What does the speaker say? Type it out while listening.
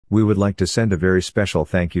We would like to send a very special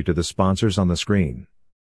thank you to the sponsors on the screen.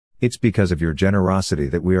 It's because of your generosity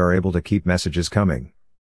that we are able to keep messages coming.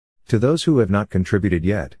 To those who have not contributed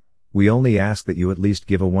yet, we only ask that you at least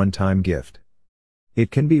give a one-time gift.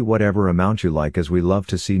 It can be whatever amount you like, as we love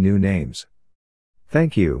to see new names.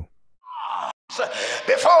 Thank you.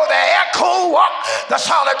 Before the echo walk, the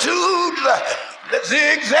solitude, the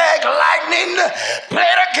zigzag lightning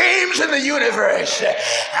play the games in the universe.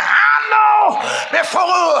 I know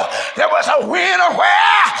before there was a winner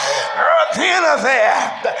where, a dinner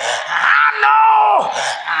there.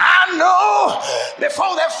 I know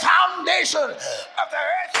before the foundation of the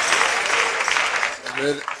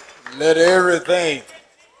earth. Let everything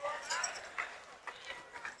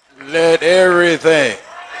Let everything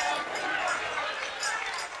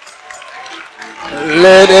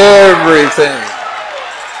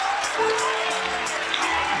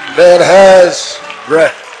that has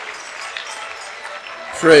breath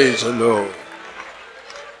praise the Lord.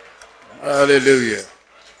 Hallelujah.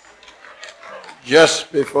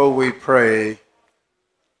 Just before we pray,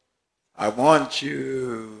 I want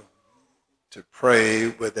you to pray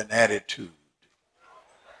with an attitude.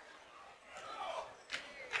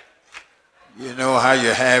 You know how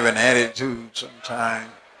you have an attitude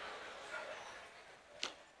sometimes?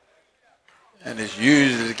 And it's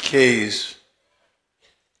usually the case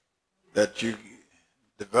that you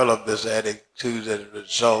develop this attitude as a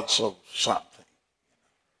result of something.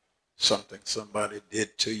 Something somebody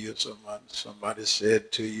did to you, somebody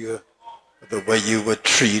said to you, the way you were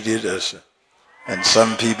treated. And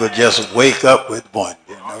some people just wake up with one,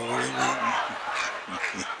 you know what I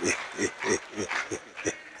mean?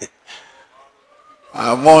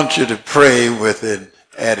 I want you to pray with an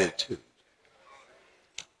attitude.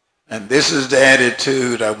 And this is the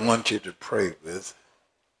attitude I want you to pray with.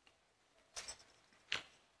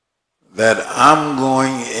 That I'm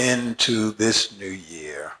going into this new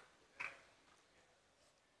year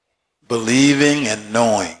believing and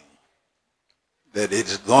knowing that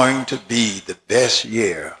it's going to be the best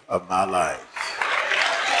year of my life.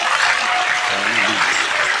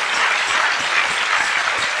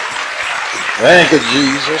 Thank you,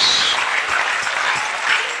 Jesus.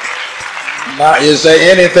 Now, is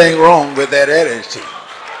there anything wrong with that attitude?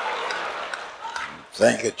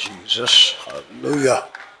 Thank you, Jesus. Hallelujah.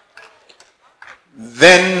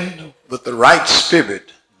 Then, with the right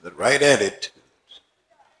spirit, the right attitude,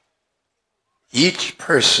 each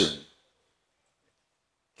person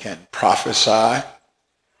can prophesy.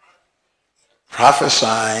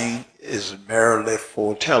 Prophesying is merely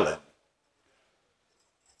foretelling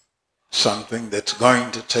something that's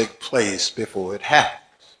going to take place before it happens.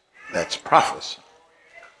 That's prophecy.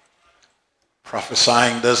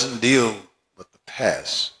 Prophesying doesn't deal with the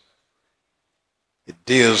past. It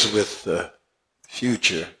deals with the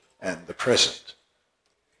future and the present.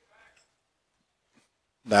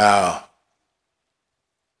 Now,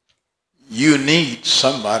 you need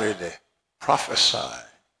somebody to prophesy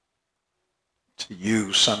to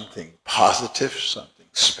you something positive, something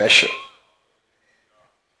special.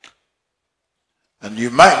 And you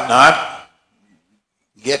might not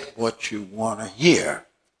get what you want to hear.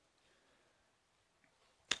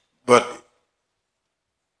 But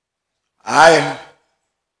I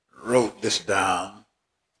wrote this down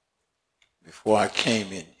before I came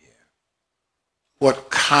in here.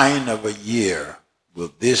 What kind of a year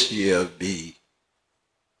will this year be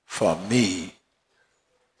for me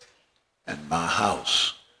and my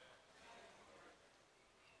house?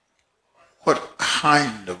 What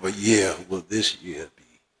kind of a year will this year be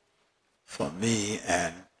for me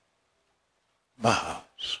and my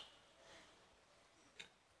house?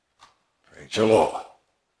 Praise the Lord.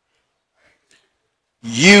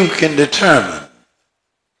 You can determine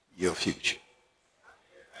your future.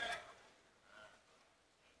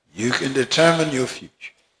 You can determine your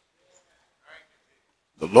future.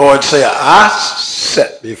 The Lord said, I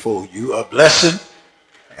set before you a blessing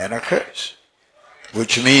and a curse,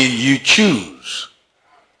 which means you choose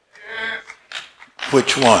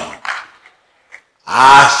which one.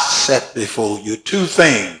 I set before you two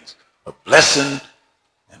things, a blessing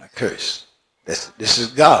and a curse. This is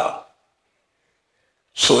God.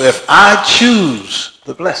 So if I choose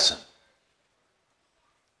the blessing,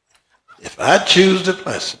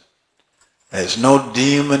 there's no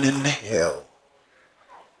demon in hell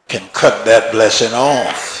can cut that blessing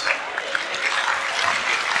off.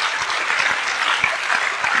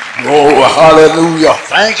 Oh, hallelujah.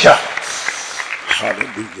 Thank you.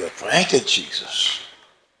 Hallelujah. Thank you, Jesus.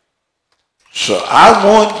 So I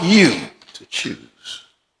want you to choose.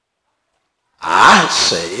 I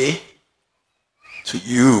say to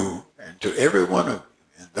you and to every one of you,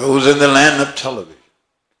 and those in the land of television,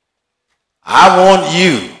 I want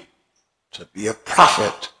you to be a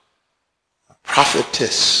prophet, a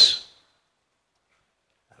prophetess.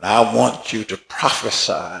 And I want you to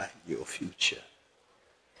prophesy your future.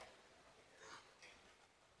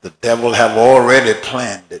 The devil have already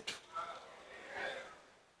planned it.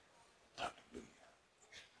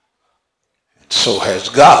 And so has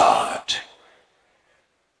God.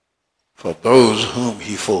 For those whom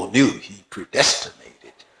he foreknew, he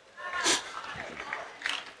predestinated.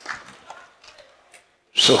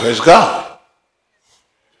 So has God.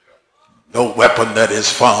 No weapon that is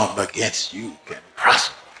formed against you can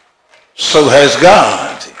prosper. So has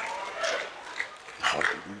God.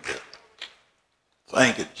 Hallelujah.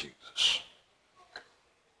 Thank you, Jesus.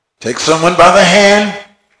 Take someone by the hand,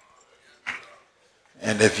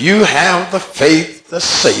 and if you have the faith to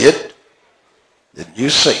say it, then you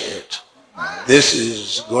say it. This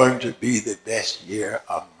is going to be the best year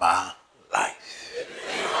of my life.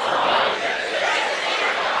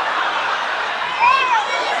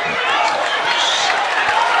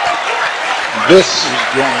 This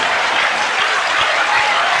is going.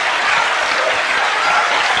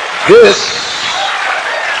 This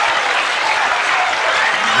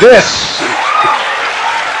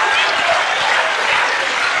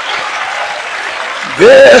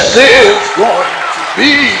is going to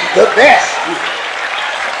be the best.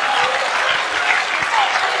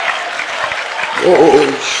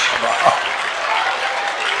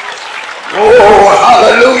 Oh,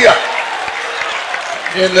 hallelujah.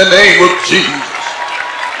 In the name of Jesus.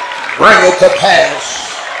 Bring it to pass.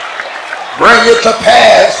 Bring it to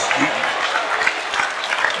pass.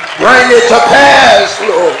 Bring it to pass,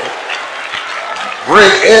 Lord.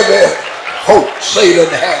 Break every hope Satan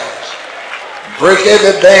has. Break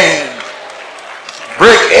every band.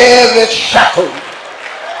 Break every shackle.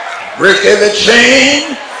 Break every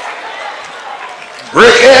chain.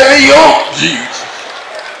 Break every yoke, Jesus.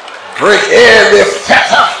 Break every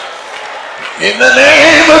fetter. In the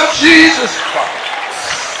name of Jesus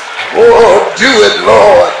Christ. Oh, do it,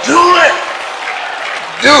 Lord. Do it.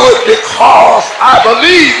 Do it because I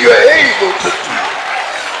believe you're able to do it.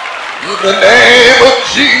 In the name of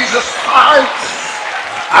Jesus Christ,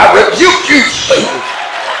 I rebuke you, Satan.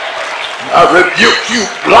 I rebuke you,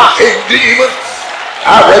 blocking demons.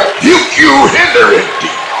 I rebuke you, hindering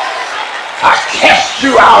demons. I cast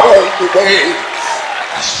you out of the way.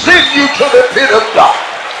 I send you to the pit of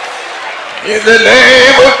darkness. In the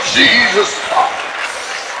name of Jesus Christ.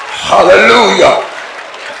 Hallelujah.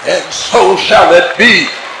 And so shall it be.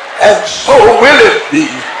 And so will it be.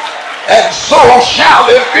 And so shall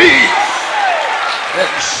it be. And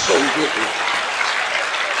so will it be.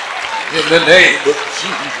 In the name of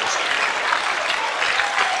Jesus.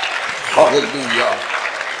 Hallelujah.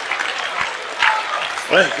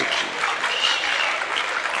 Thank you, Jesus.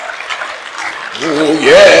 Oh,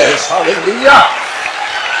 yes. Hallelujah.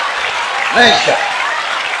 Thank you.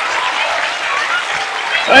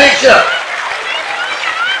 Thank you.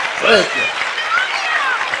 Thank you.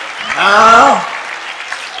 Now,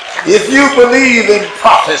 if you believe in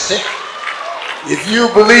prophecy, if you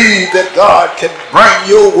believe that God can bring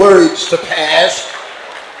your words to pass,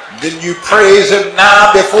 then you praise him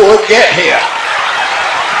now before it get here.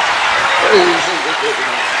 Praise him.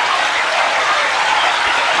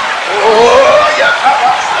 Oh, yeah.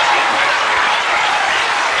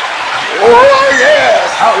 Oh,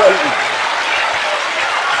 yes. Hallelujah.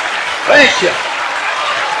 Thank you.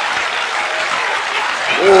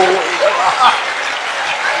 Oh, yeah.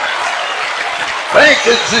 Thank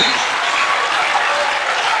you, Jesus.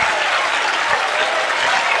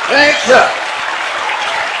 Thank you.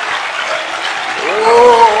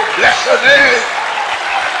 Oh, bless your name.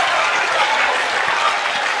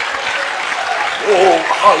 Oh,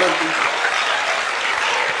 hallelujah.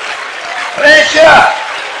 Thank you.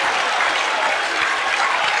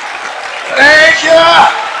 Thank you.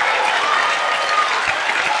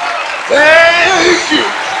 Thank you.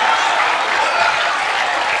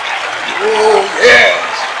 Oh, yes.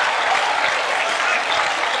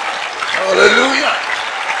 Hallelujah.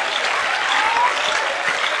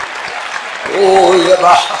 Oh, yeah.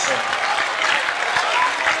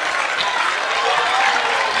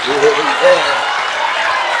 Oh, yeah.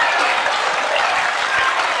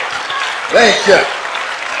 Thank you.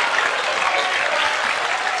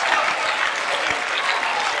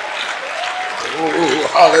 Oh,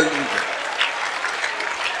 hallelujah.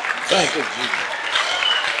 Thank you, Jesus.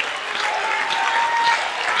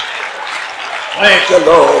 Thank you,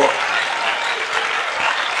 Lord.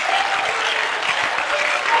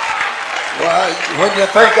 Well, when you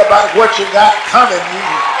think about what you got coming,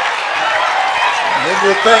 When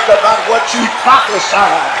you think about what you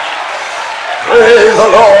prophesied, praise the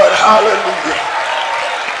Lord, hallelujah.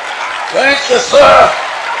 Thank you, sir.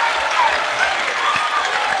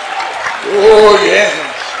 Oh, yes.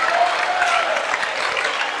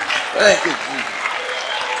 Thank you, Jesus.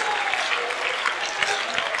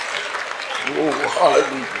 Oh,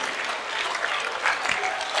 hallelujah.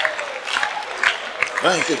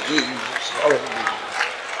 Thank you, Jesus. Hallelujah.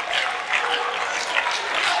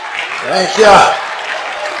 Thank you.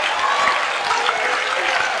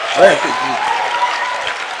 Thank you, Jesus.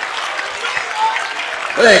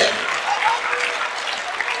 Thank you.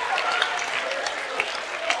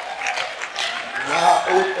 Now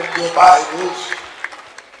open your Bibles.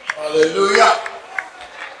 Hallelujah.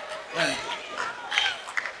 Thank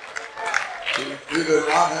you. To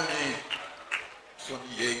Deuteronomy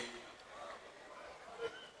 28.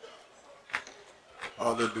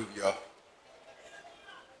 Hallelujah.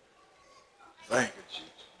 Thank you,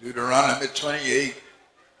 Jesus. Deuteronomy 28.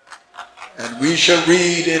 And we shall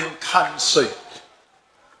read in concert.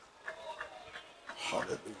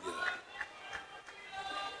 Hallelujah.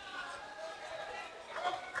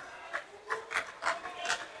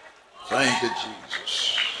 Thank you,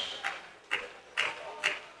 Jesus.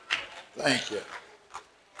 Thank you.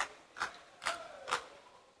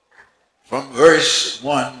 From verse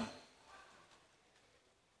 1,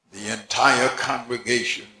 the entire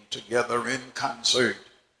congregation together in concert.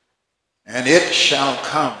 And it shall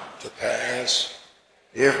come to pass,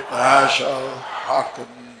 if thou shalt hearken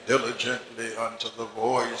diligently unto the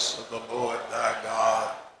voice of the Lord thy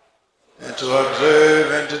God, and to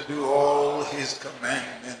observe and to do all his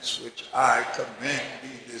commandments which I command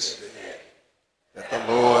thee this day, that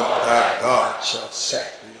the Lord thy God shall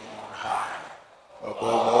set thee on high above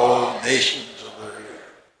all nations of the earth.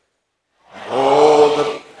 And all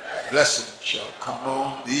the blessings shall come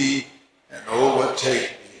on thee and overtake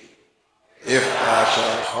thee, if thou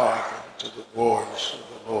shalt hearken to the voice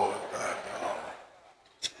of the Lord thy God.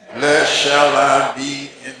 Blessed shall I be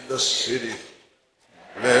in the city,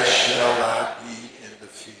 blessed shall I be in the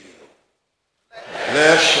field.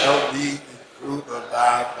 Blessed shall be the fruit of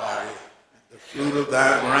thy body, and the fruit of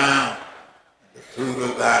thy ground, and the fruit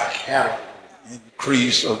of thy cattle, the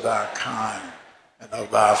increase of thy kind, and of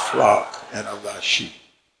thy flock, and of thy sheep.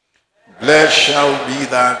 Blessed shall be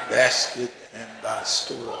thy basket and thy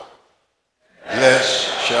store. Blessed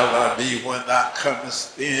shall I be when thou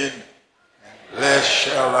comest in, and blessed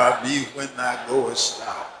shall I be when thou goest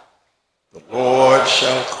out. The Lord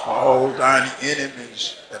shall cause thine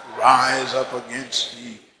enemies that rise up against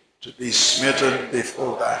thee to be smitten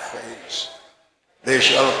before thy face. They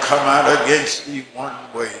shall come out against thee one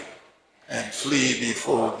way, and flee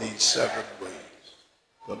before thee 7 ways.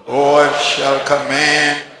 The Lord shall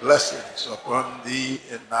command blessings upon thee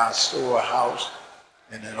in thy storehouse,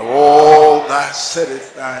 and in all thou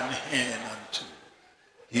settest thine hand unto.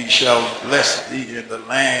 He shall bless thee in the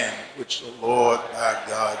land which the Lord thy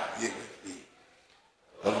God giveth thee.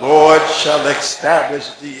 The Lord shall establish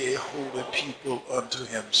thee a holy people unto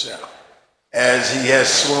himself, as he has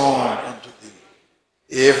sworn unto thee,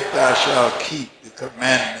 if thou shalt keep the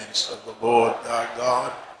commandments of the Lord thy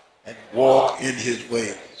God, and walk in his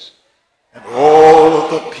ways. And all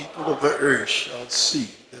of the people of the earth shall see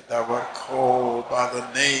that thou art called by the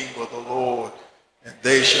name of the Lord, and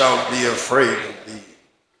they shall be afraid of thee.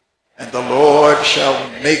 And the Lord shall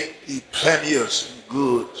make thee plenteous in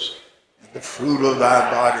goods, and the fruit of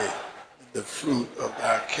thy body, and the fruit of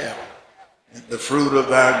thy cattle, and the fruit of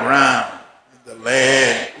thy ground, in the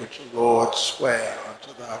land which the Lord sware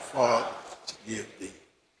unto thy father to give thee.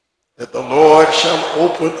 That the Lord shall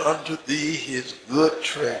open unto thee his good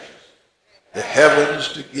treasures, the heavens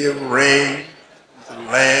to give rain, the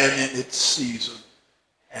land in its season,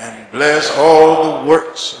 and bless all the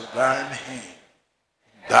works of thine hand.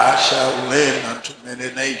 Thou shalt lend unto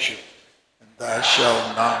many nations, and thou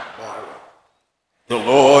shalt not borrow. The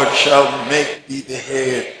Lord shall make thee the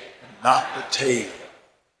head, and not the tail.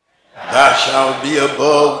 Thou shalt be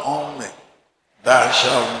above only, thou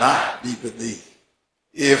shalt not be beneath.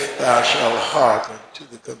 If thou shalt hearken to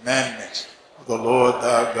the commandments of the Lord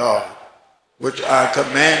thy God, which I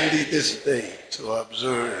command thee this day to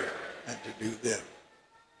observe and to do them.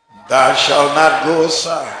 Thou shalt not go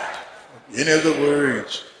aside from any of the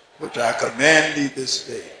words which I command thee this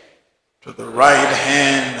day, to the right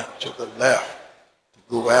hand, to the left, to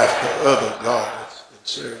go after other gods and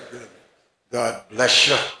serve them. God bless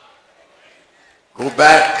you. Go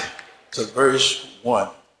back to verse 1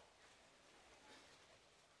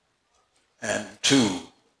 and 2.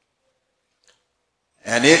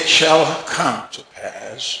 And it shall come to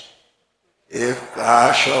pass, If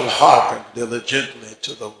thou shalt hearken diligently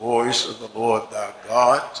to the voice of the Lord thy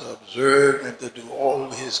God, to observe and to do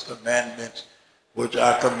all his commandments, which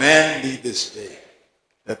I command thee this day,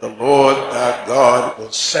 that the Lord thy God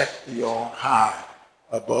will set thee on high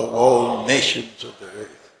above all nations of the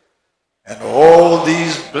earth. And all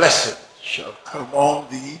these blessings shall come on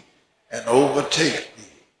thee and overtake thee,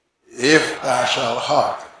 if thou shalt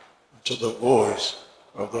hearken to the voice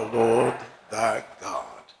of the Lord thy God.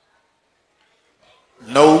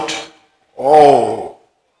 Note, all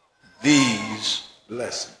these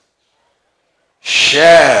blessings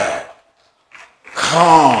shall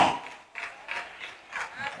come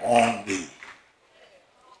on thee.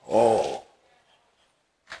 All.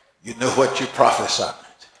 You know what you prophesied.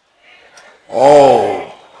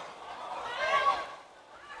 All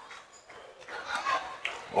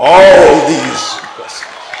these blessings.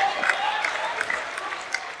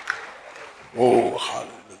 Oh,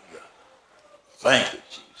 hallelujah. Thank you,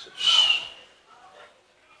 Jesus.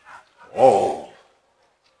 All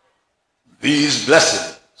these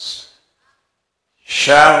blessings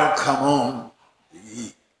shall come on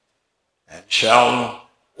thee and shall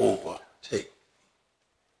overtake.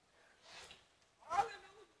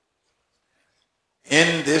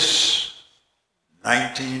 In this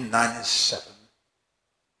 1997,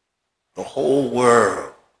 the whole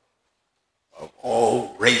world of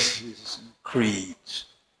all races and creeds,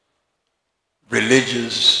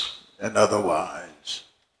 religious and otherwise,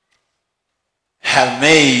 have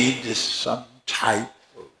made some type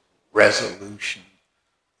of resolution,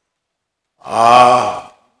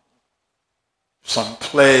 some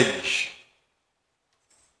pledge.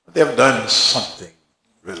 They've done something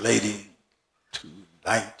relating to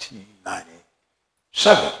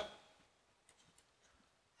 1997.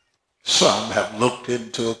 Some have looked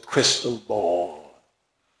into a crystal ball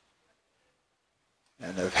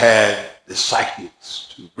and have had the psychics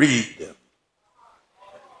to read them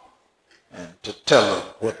and to tell them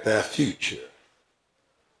what their future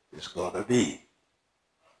is going to be.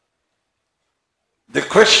 The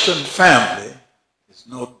Christian family is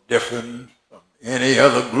no different from any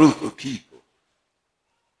other group of people.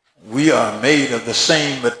 We are made of the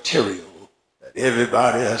same material that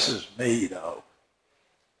everybody else is made of.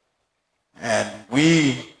 And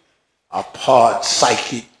we are part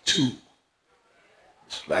psychic too,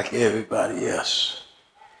 just like everybody else.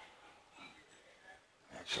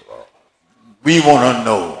 We want to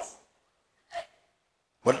know,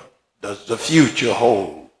 what does the future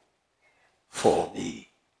hold for me?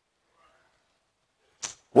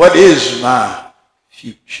 What is my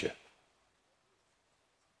future?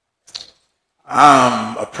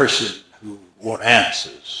 I'm a person who wants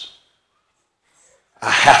answers. I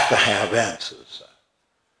have to have answers.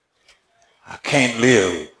 I can't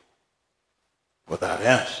live without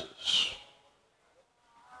answers.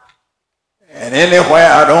 And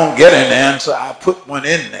anywhere I don't get an answer, I put one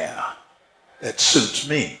in there that suits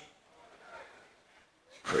me.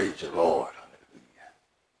 Praise the Lord. Hallelujah.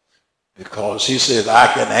 Because he says,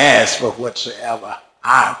 I can ask for whatsoever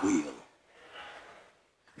I will,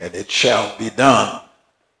 and it shall be done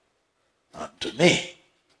unto me.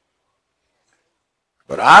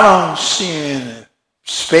 But I don't see any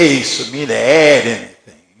space for me to add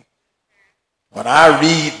anything. When I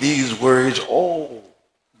read these words, all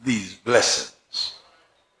these blessings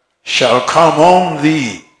shall come on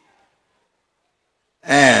thee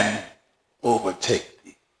and overtake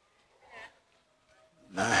thee.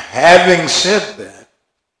 Now, having said that,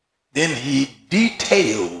 then he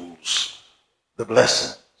details the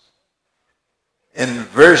blessings. In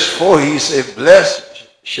verse 4, he said, blessed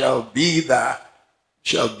shall be the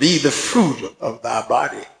fruit of thy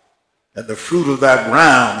body, and the fruit of thy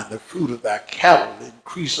ground, and the fruit of thy cattle, the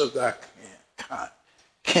increase of thy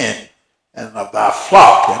kin, and of thy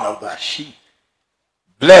flock, and of thy sheep.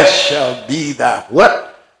 Blessed shall be thy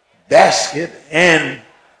what? Basket and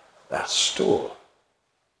thy store.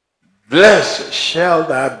 Blessed shall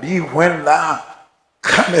thou be when thou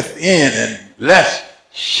cometh in, and blessed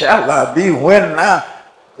shall thou be when thou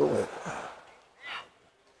goeth out.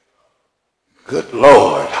 Good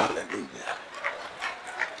Lord, hallelujah.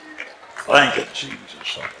 Thank you,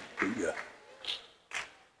 Jesus, hallelujah.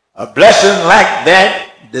 A blessing like that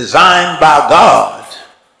designed by God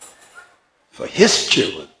for his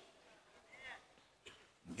children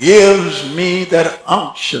gives me that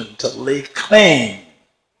unction to lay claim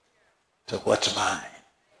to what's mine.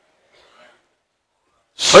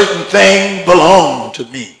 Certain things belong to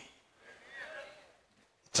me.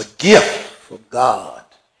 It's a gift from God.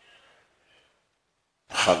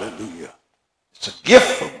 Hallelujah. It's a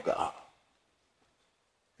gift from God.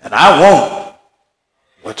 And I want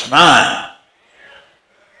what's mine.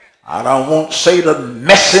 I don't want Satan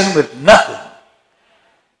messing with nothing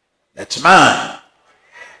that's mine.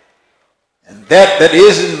 And that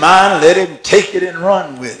isn't mine, let him take it and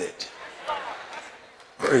run with it.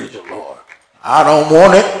 Praise the Lord. I don't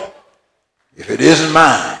want it if it isn't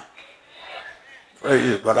mine.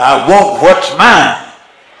 Praise, but I want what's mine.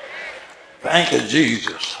 Thank you,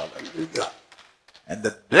 Jesus. Hallelujah. And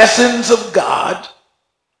the blessings of God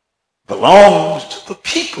belongs to the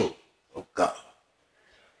people of God.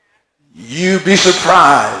 You'd be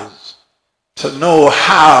surprised to know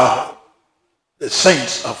how the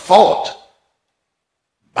saints are fought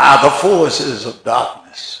by the forces of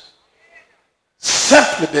darkness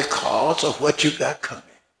simply because of what you got coming.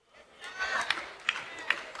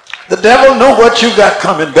 The devil knows what you got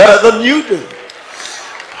coming better than you do.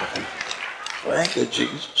 Thank you,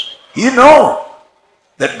 Jesus. You know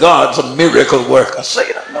that God's a miracle worker.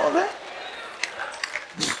 Satan know that.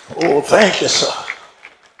 Oh, thank you, sir.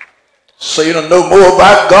 Satan know more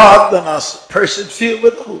about God than a person filled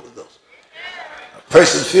with the Holy Ghost. A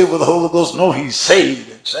person filled with the Holy Ghost know he's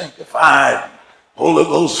saved and sanctified, Holy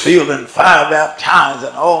Ghost filled and fire baptized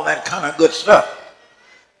and all that kind of good stuff.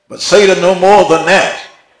 But Satan know more than that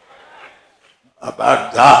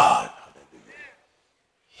about God.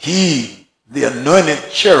 He, the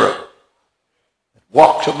anointed cherub,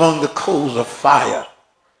 walked among the coals of fire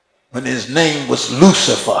when his name was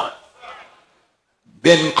Lucifer,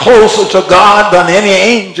 been closer to God than any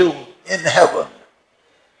angel in heaven,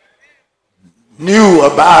 knew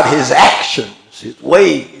about his actions, his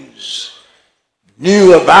ways,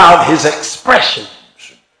 knew about his expressions,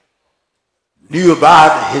 knew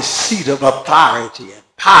about his seat of authority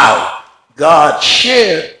and power. God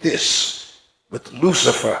shared this with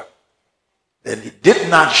Lucifer, and he did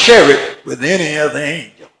not share it with any other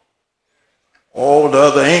angel. All the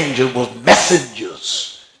other angels were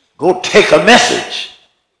messengers. Go take a message.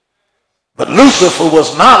 But Lucifer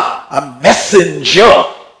was not a messenger.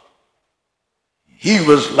 He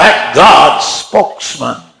was like God's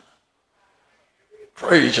spokesman.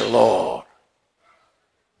 Praise the Lord.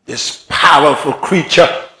 This powerful creature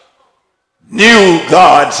knew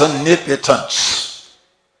God's omnipotence.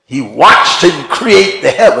 He watched him create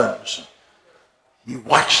the heavens. He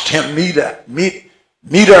watched him meter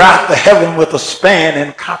out the heaven with a span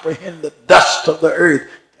and comprehend the dust of the earth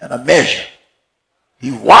in a measure.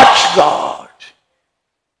 He watched God,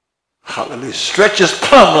 hallelujah, stretch his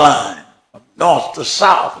plumb line from north to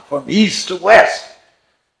south, from east to west,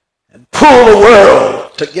 and pull the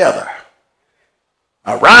world together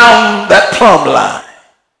around that plumb line.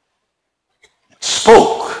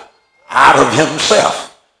 Spoke out of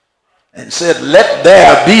himself and said, "Let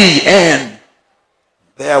there be," and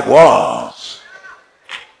there was.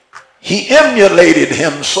 He emulated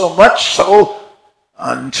him so much so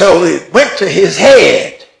until it went to his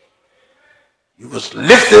head. He was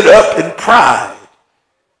lifted up in pride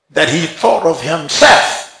that he thought of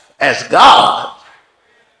himself as God,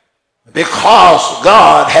 because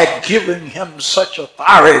God had given him such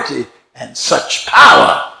authority and such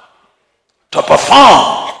power to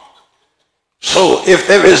perform. So if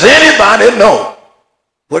there is anybody know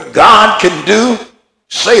what God can do,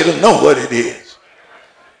 Satan know what it is.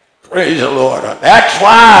 Praise the Lord. That's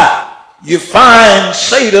why you find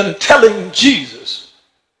Satan telling Jesus,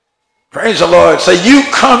 praise the Lord, say, "You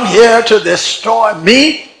come here to destroy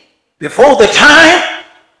me before the time."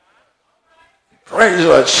 Praise the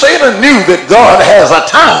Lord. Satan knew that God has a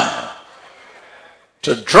time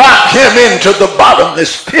to drop him into the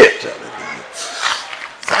bottomless pit.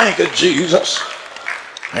 Thank you, Jesus.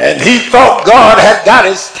 And he thought God had got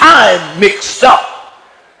his time mixed up.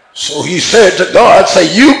 So he said to God, say,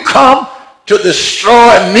 "You come to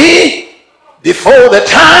destroy me before the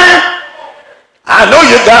time? I know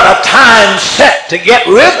you got a time set to get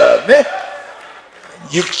rid of me.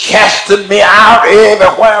 You casted me out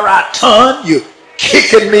everywhere I turned. You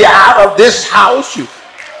kicking me out of this house. You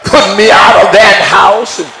putting me out of that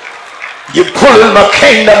house. And you pulling my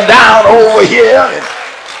kingdom down over here. And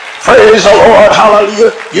praise the Lord,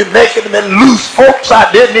 hallelujah. You're making me loose folks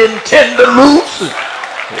I didn't intend to loose.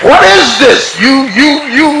 What is this? You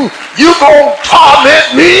gonna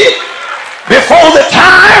torment me before the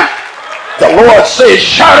time?" The Lord says,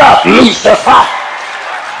 "Shut up, Lucifer."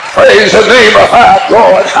 Praise the name of our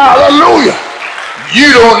God. Hallelujah.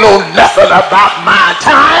 You don't know nothing about my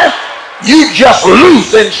time. You just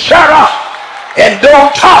loose and shut up and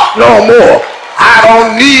don't talk no more. I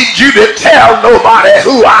don't need you to tell nobody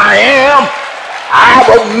who I am. I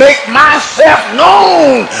will make myself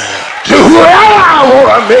known to whoever I want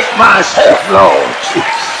to make myself known to.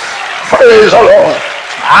 Praise the Lord.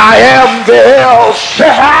 I am the El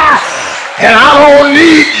Shaddai, And I don't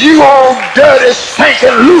need you old dirty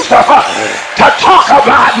stinking Lucifer to talk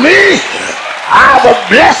about me. I will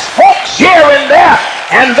bless folks here and there,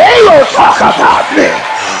 and they will talk about me.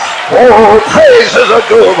 Oh, praise is a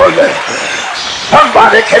doable name.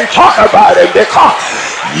 Somebody can talk about him because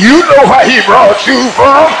you know where he brought you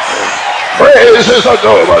from. Praise is a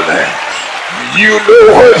doable name. You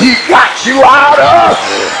know what he got you out of.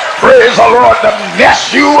 Praise the Lord, the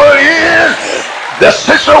mess you were in, the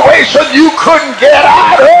situation you couldn't get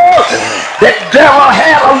out of. The devil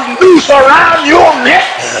had a noose around your neck,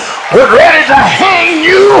 was ready to hang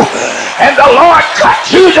you, and the Lord cut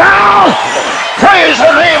you down. Praise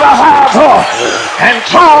the name of our God. And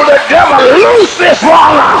told the devil, loose this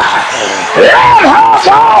woman. Let her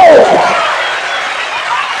go.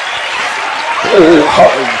 Oh,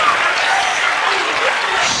 hallelujah.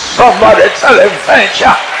 Somebody tell him thank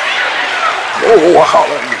you. Oh,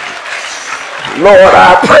 hallelujah. Lord,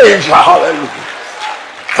 I praise you. Hallelujah.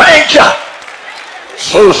 Thank you.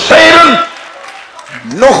 So Satan,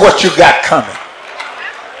 know what you got coming.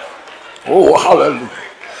 Oh, hallelujah.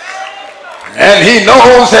 And he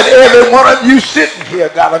knows that every one of you sitting here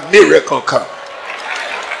got a miracle coming.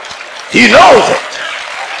 He knows it.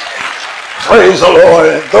 Praise the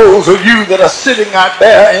Lord. And those of you that are sitting out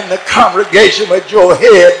there in the congregation with your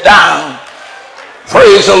head down,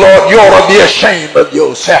 praise the Lord, you ought to be ashamed of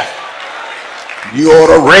yourself. You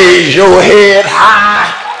ought to raise your head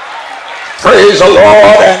high. Praise the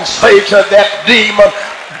Lord, and say to that demon,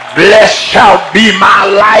 blessed shall be my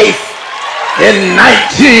life in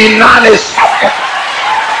 1997.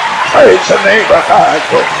 Praise the name of God.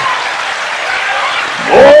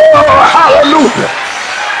 Oh, hallelujah.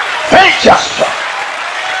 Thank you, sir.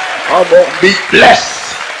 I'm going to be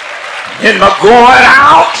blessed in the going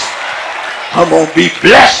out. I'm going to be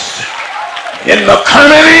blessed in the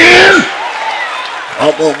coming in.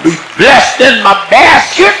 I'm going to be blessed in my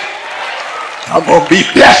basket. I'm going to be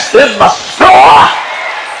blessed in my store.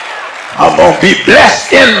 I'm going to be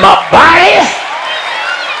blessed in my body.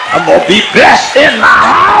 I'm going to be blessed in my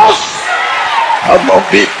house. I'm going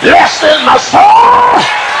to be blessed in my soul.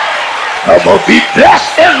 I'm going to be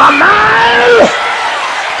blessed in my mind.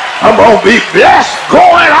 I'm going to be blessed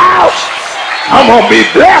going out. I'm going to be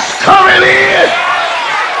blessed coming in.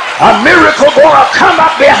 A miracle going to come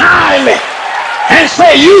up behind me and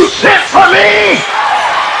say, you sent for me.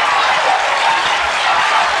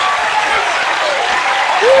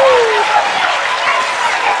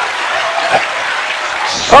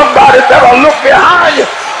 Somebody better look behind you.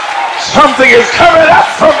 Something is coming up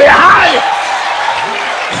from behind you.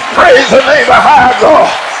 Praise the name of our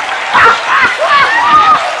God.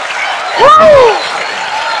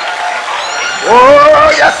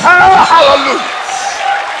 Oh, yes, hallelujah.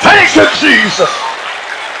 Thank you, Jesus.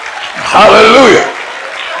 Hallelujah.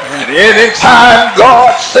 And anytime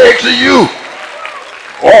God said to you,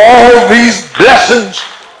 all these blessings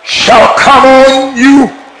shall come on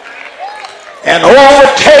you and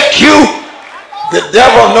overtake you, the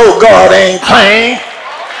devil know God ain't playing.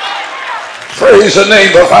 Praise the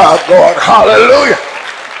name of our God. Hallelujah.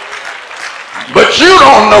 But you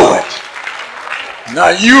don't know it. Now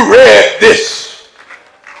you read this.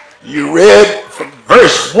 You read from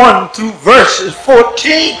verse 1 through verses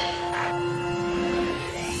 14.